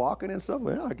just walking in some,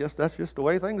 well, I guess that's just the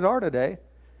way things are today.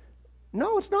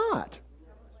 No, it's not.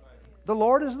 The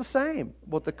Lord is the same,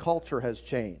 but the culture has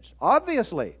changed,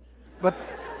 obviously. But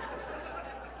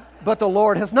the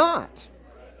Lord has not.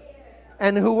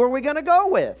 And who are we going to go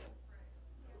with?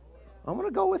 I'm going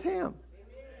to go with Him.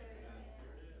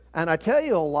 And I tell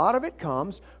you, a lot of it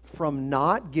comes from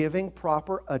not giving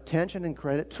proper attention and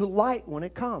credit to light when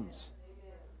it comes.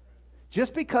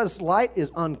 Just because light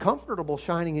is uncomfortable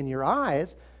shining in your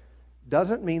eyes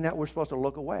doesn't mean that we're supposed to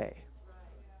look away.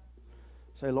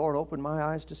 Say, Lord, open my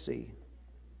eyes to see.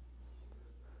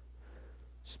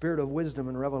 Spirit of wisdom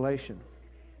and revelation.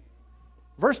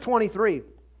 Verse 23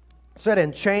 said,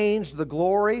 and changed the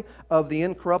glory of the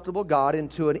incorruptible God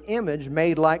into an image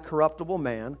made like corruptible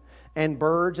man, and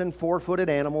birds and four-footed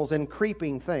animals and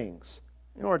creeping things.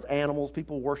 In other words, animals,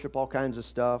 people worship all kinds of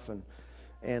stuff.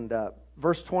 And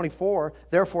verse 24,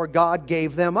 therefore God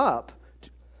gave them up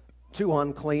to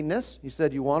uncleanness. He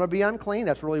said, you want to be unclean?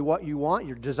 That's really what you want.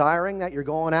 You're desiring that. You're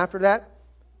going after that.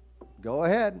 Go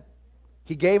ahead.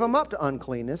 He gave them up to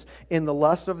uncleanness in the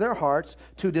lust of their hearts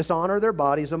to dishonor their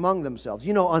bodies among themselves.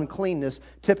 You know, uncleanness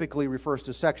typically refers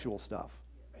to sexual stuff.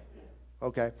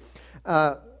 Okay.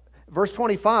 Verse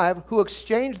 25, who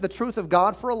exchanged the truth of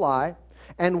God for a lie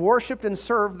and worshipped and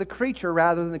served the creature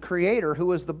rather than the Creator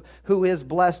who is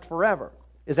blessed forever.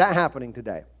 Is that happening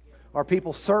today? Are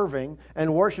people serving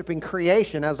and worshiping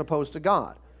creation as opposed to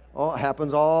God? Oh, it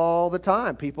happens all the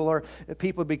time.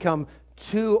 People become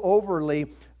too overly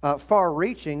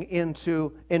far-reaching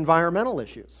into environmental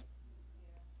issues.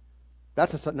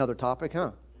 That's another topic,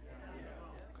 huh?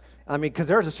 I mean, because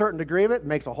there's a certain degree of it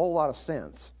makes a whole lot of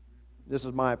sense. This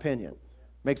is my opinion.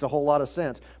 Makes a whole lot of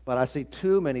sense. But I see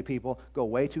too many people go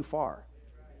way too far.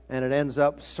 And it ends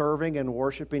up serving and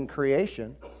worshiping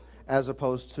creation as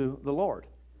opposed to the Lord.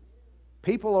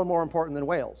 People are more important than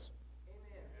whales.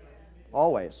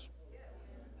 Always.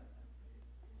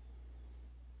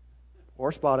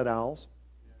 Or spotted owls.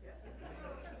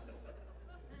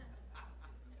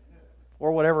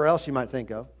 Or whatever else you might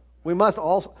think of. We must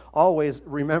also always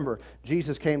remember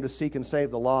Jesus came to seek and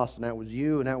save the lost, and that was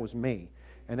you and that was me.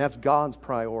 And that's God's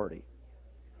priority.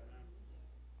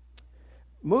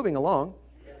 Moving along.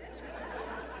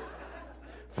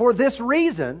 For this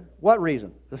reason, what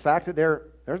reason? The fact that they're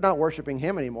not worshiping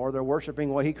Him anymore, they're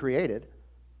worshiping what He created.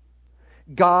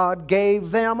 God gave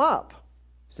them up.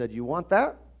 He said, you want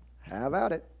that? Have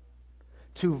at it.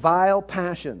 To vile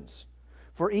passions.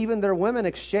 For even their women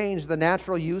exchanged the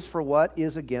natural use for what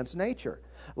is against nature.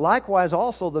 Likewise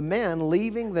also the men,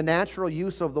 leaving the natural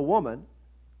use of the woman.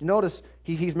 You notice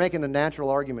he's making a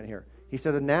natural argument here. He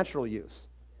said a natural use.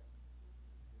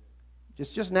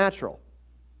 Just natural.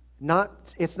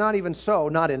 It's not even so,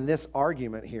 not in this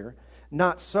argument here.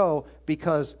 Not so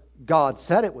because God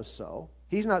said it was so.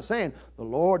 He's not saying the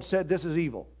Lord said this is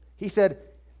evil. He said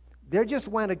they just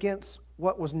went against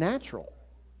what was natural,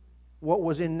 what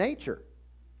was in nature.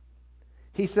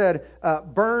 He said,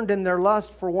 burned in their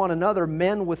lust for one another,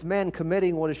 men with men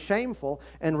committing what is shameful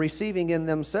and receiving in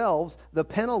themselves the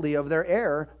penalty of their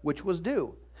error, which was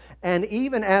due. And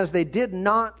even as they did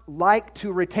not like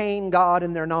to retain God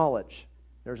in their knowledge.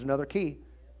 There's another key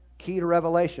to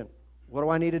revelation. What do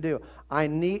I need to do?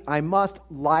 I must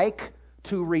like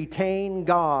to retain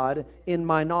God in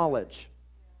my knowledge.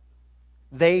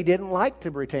 They didn't like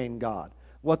to retain God.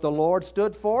 What the Lord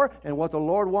stood for and what the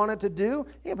Lord wanted to do,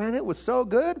 yeah, man, it was so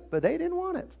good, but they didn't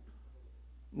want it.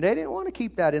 They didn't want to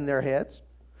keep that in their heads.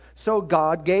 So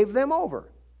God gave them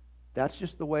over. That's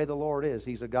just the way the Lord is.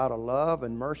 He's a God of love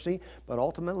and mercy, but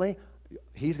ultimately,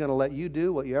 He's going to let you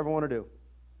do what you ever want to do.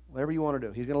 Whatever you want to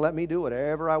do. He's going to let me do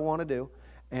whatever I want to do.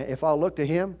 And if I'll look to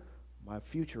Him, my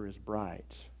future is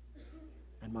bright.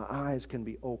 And my eyes can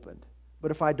be opened.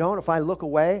 But if I don't, if I look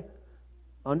away,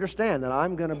 understand that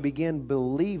I'm going to begin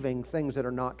believing things that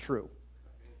are not true.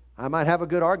 I might have a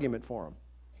good argument for them.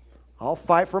 I'll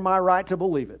fight for my right to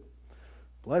believe it.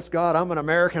 Bless God, I'm an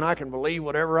American. I can believe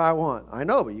whatever I want. I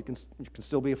know, but you can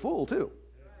still be a fool too.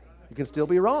 You can still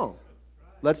be wrong.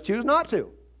 Let's choose not to.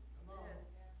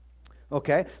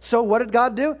 Okay, so what did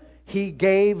God do? He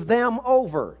gave them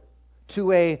over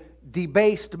to a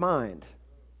debased mind.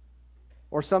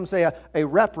 Or some say a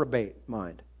reprobate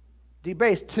mind.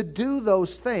 Debased, to do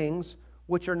those things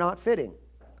which are not fitting.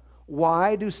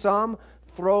 Why do some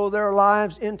throw their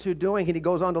lives into doing, and he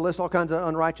goes on to list all kinds of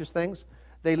unrighteous things,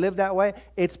 they live that way?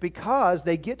 It's because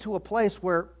they get to a place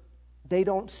where they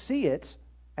don't see it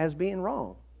as being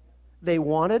wrong. They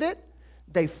wanted it,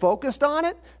 they focused on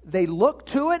it, they looked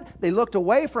to it, they looked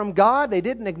away from God, they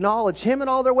didn't acknowledge Him in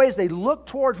all their ways, they looked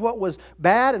towards what was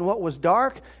bad and what was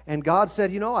dark, and God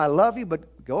said, I love you,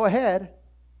 but go ahead.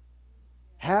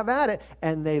 Have at it.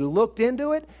 And they looked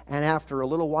into it, and after a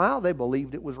little while, they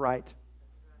believed it was right.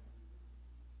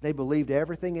 They believed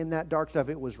everything in that dark stuff,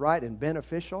 it was right and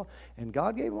beneficial, and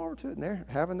God gave them over to it, and they're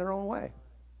having their own way.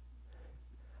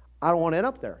 I don't want to end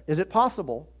up there. Is it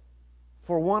possible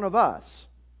for one of us,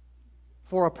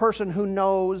 for a person who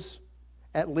knows,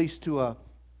 at least to a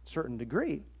certain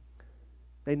degree,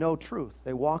 they know truth,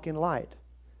 they walk in light,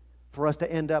 for us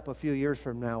to end up a few years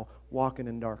from now walking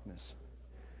in darkness?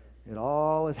 It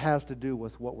all has to do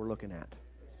with what we're looking at,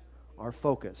 our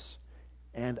focus,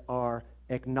 and our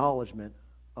acknowledgement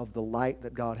of the light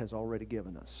that God has already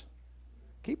given us.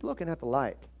 Keep looking at the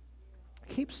light.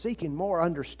 Keep seeking more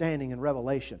understanding and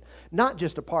revelation, not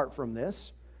just apart from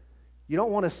this. You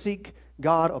don't want to seek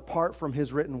God apart from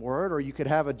His written word, or you could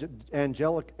have an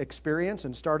angelic experience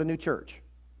and start a new church.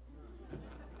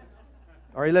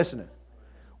 Are you listening?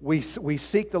 We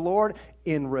seek the Lord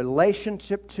in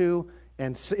relationship to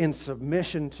and in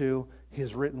submission to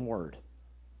His written word.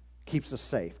 Keeps us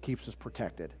safe, keeps us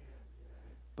protected.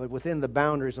 But within the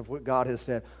boundaries of what God has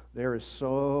said, there is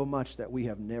so much that we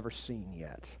have never seen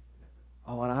yet.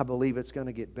 Oh, and I believe it's going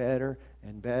to get better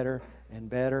and better and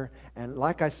better. And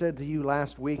like I said to you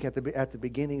last week at the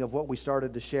beginning of what we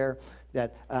started to share,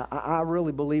 that I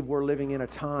really believe we're living in a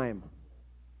time.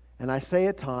 And I say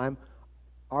a time,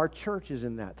 our church is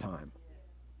in that time.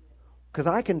 Because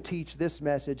I can teach this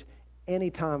message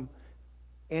anytime,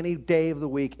 any day of the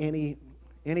week, any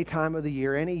time of the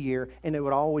year, any year, and it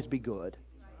would always be good.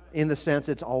 In the sense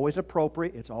it's always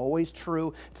appropriate, it's always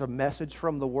true, it's a message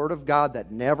from the Word of God that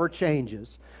never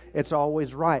changes, it's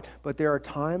always right. But there are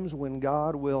times when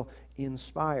God will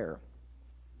inspire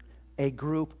a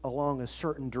group along a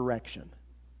certain direction.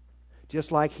 Just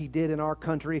like He did in our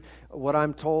country, what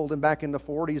I'm told, and back in the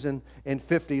 40s and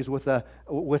 50s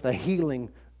with a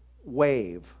healing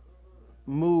wave,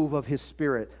 move of His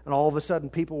Spirit. And all of a sudden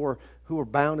people who were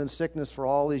bound in sickness for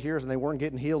all these years, and they weren't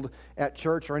getting healed at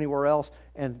church or anywhere else,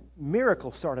 and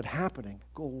miracles started happening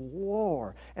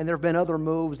galore. And there have been other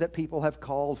moves that people have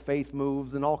called faith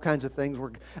moves and all kinds of things,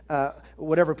 where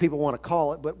whatever people want to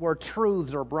call it, but where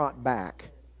truths are brought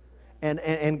back.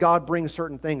 And God brings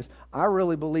certain things. I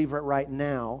really believe that right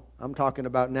now, I'm talking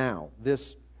about now,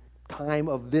 this time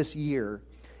of this year,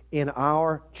 in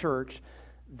our church,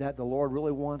 that the Lord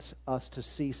really wants us to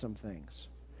see some things.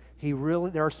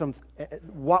 There are some,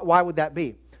 why would that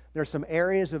be? There are some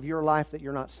areas of your life that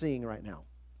you're not seeing right now.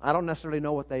 I don't necessarily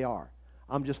know what they are.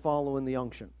 I'm just following the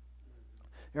unction.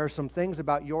 There are some things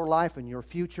about your life and your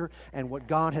future and what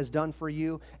God has done for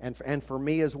you and for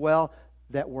me as well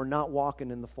that we're not walking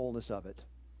in the fullness of it.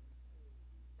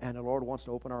 And the Lord wants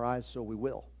to open our eyes, so we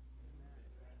will.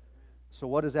 So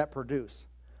what does that produce?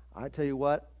 I tell you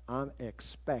what, I'm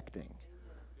expecting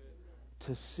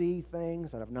to see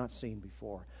things that I've not seen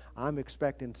before. I'm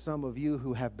expecting some of you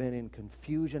who have been in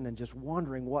confusion and just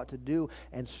wondering what to do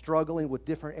and struggling with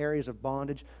different areas of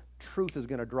bondage, truth is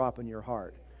going to drop in your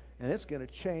heart. And it's going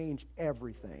to change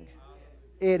everything.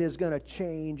 It is going to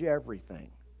change everything.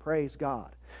 Praise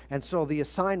God. And so the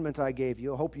assignment I gave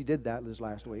you, I hope you did that this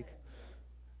last week.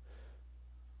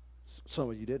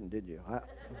 Some of you didn't, did you?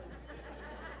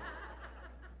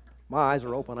 My eyes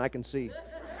are open, I can see.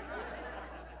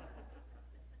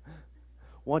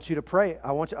 Want you to pray.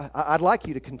 I'd like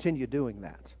you to continue doing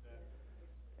that.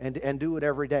 And do it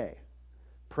every day.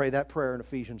 Pray that prayer in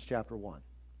Ephesians chapter 1.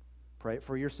 Pray it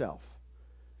for yourself.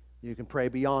 You can pray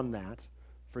beyond that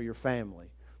for your family,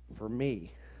 for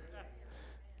me.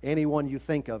 Anyone you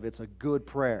think of, it's a good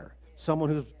prayer.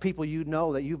 People you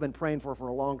know that you've been praying for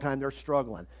a long time, they're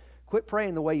struggling. Quit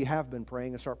praying the way you have been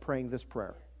praying and start praying this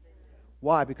prayer.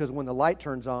 Why? Because when the light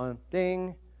turns on,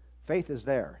 ding, faith is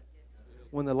there.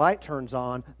 When the light turns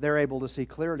on, they're able to see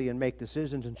clearly and make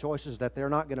decisions and choices that they're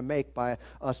not going to make by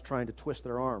us trying to twist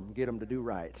their arm and get them to do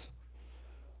right.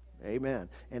 Amen.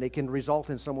 And it can result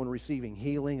in someone receiving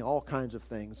healing, all kinds of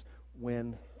things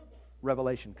when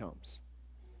revelation comes.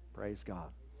 Praise God.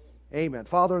 Amen.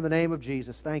 Father, in the name of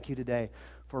Jesus, thank you today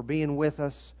for being with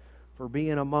us, for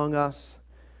being among us,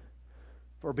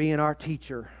 for being our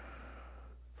teacher,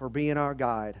 for being our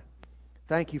guide.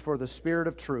 Thank you for the Spirit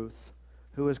of truth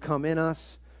who has come in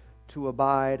us to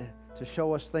abide, to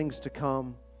show us things to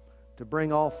come, to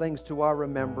bring all things to our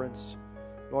remembrance.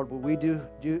 Lord, we do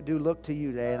look to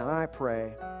you today, and I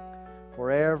pray for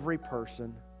every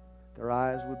person, their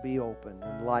eyes would be opened,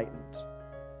 enlightened.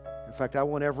 In fact, I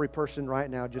want every person right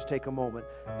now, just take a moment,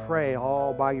 pray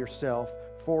all by yourself,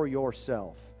 for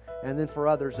yourself. And then for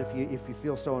others, if you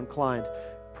feel so inclined,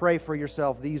 pray for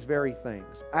yourself these very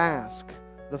things. Ask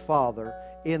the Father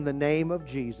in the name of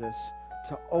Jesus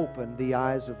to open the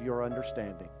eyes of your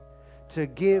understanding, to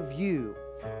give you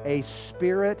a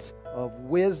spirit of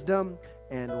wisdom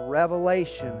and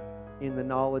revelation in the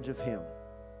knowledge of Him.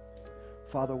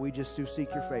 Father, we just do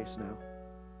seek your face now.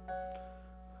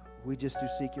 We just do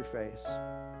seek your face.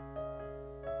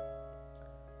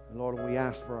 And Lord, we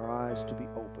ask for our eyes to be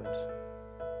opened,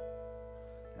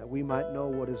 that we might know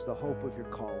what is the hope of your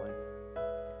calling.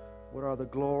 What are the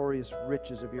glorious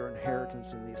riches of your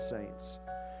inheritance in these saints,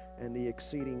 and the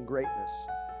exceeding greatness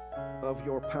of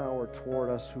your power toward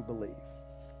us who believe.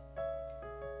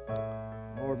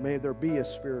 Lord, may there be a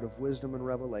spirit of wisdom and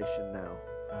revelation now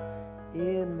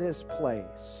in this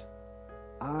place.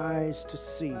 Eyes to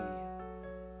see,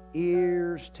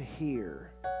 ears to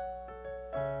hear,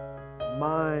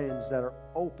 minds that are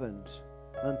opened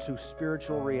unto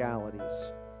spiritual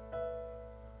realities.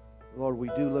 Lord, we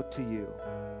do look to you,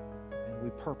 and we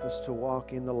purpose to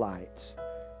walk in the light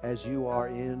as you are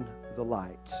in the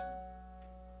light.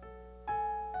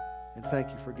 And thank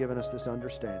you for giving us this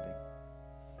understanding.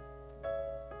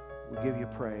 We give you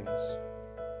praise.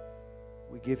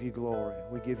 We give you glory.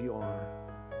 We give you honor.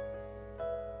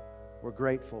 We're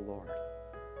grateful, Lord.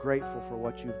 Grateful for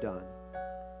what you've done.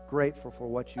 Grateful for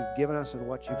what you've given us and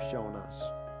what you've shown us.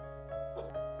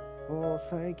 Oh,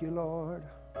 thank you, Lord.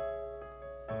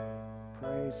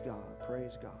 Praise God.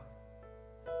 Praise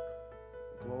God.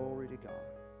 Glory to God.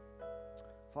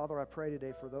 Father, I pray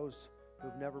today for those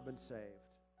who've never been saved.